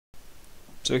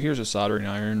So here's a soldering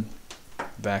iron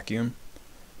vacuum,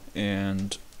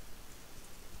 and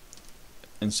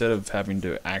instead of having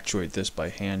to actuate this by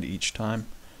hand each time,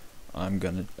 I'm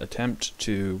going to attempt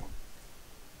to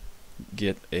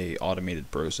get a automated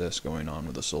process going on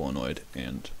with a solenoid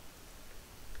and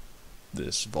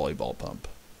this volleyball pump.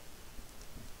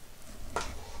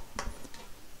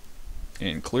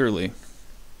 And clearly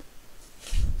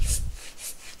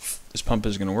this pump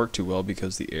is going to work too well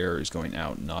because the air is going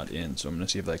out, not in. So I'm going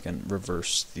to see if I can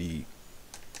reverse the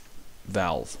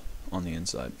valve on the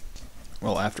inside.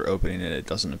 Well, after opening it, it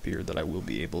doesn't appear that I will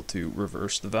be able to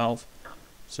reverse the valve.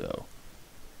 So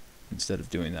instead of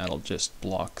doing that, I'll just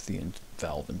block the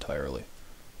valve entirely.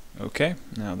 Okay,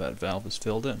 now that valve is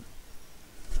filled in.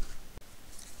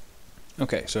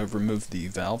 Okay, so I've removed the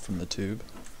valve from the tube.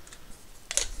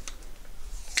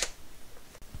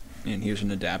 And here's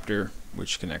an adapter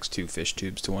which connects two fish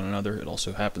tubes to one another. It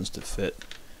also happens to fit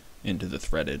into the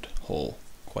threaded hole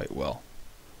quite well.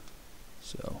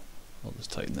 So I'll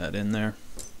just tighten that in there.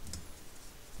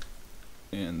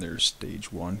 And there's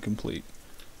stage 1 complete.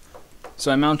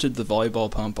 So I mounted the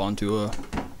volleyball pump onto a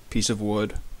piece of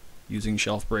wood using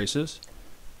shelf braces.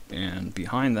 And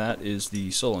behind that is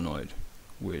the solenoid,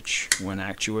 which, when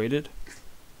actuated,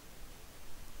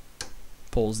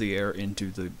 pulls the air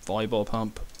into the volleyball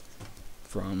pump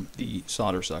from the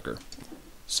solder sucker.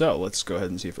 So let's go ahead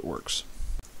and see if it works.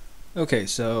 Okay,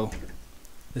 so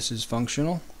this is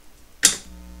functional.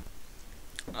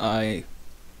 I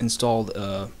installed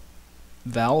a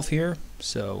valve here,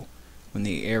 so when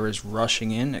the air is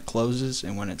rushing in, it closes,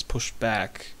 and when it's pushed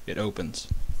back, it opens.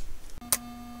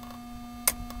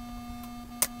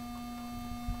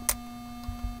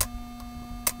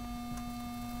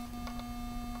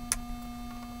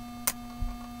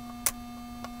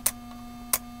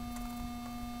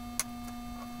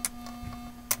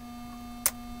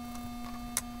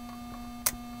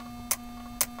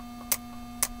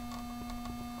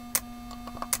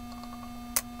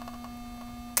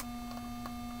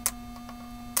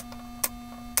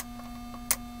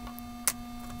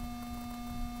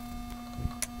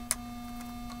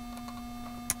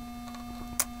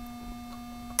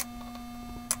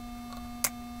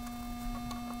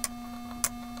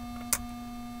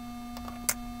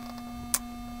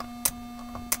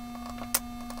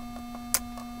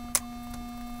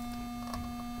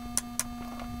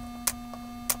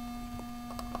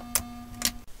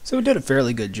 So it did a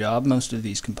fairly good job. Most of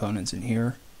these components in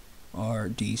here are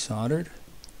desoldered,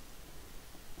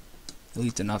 at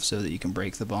least enough so that you can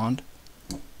break the bond.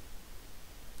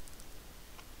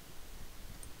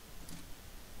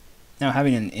 Now,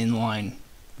 having an inline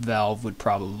valve would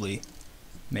probably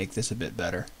make this a bit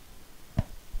better.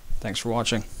 Thanks for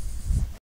watching.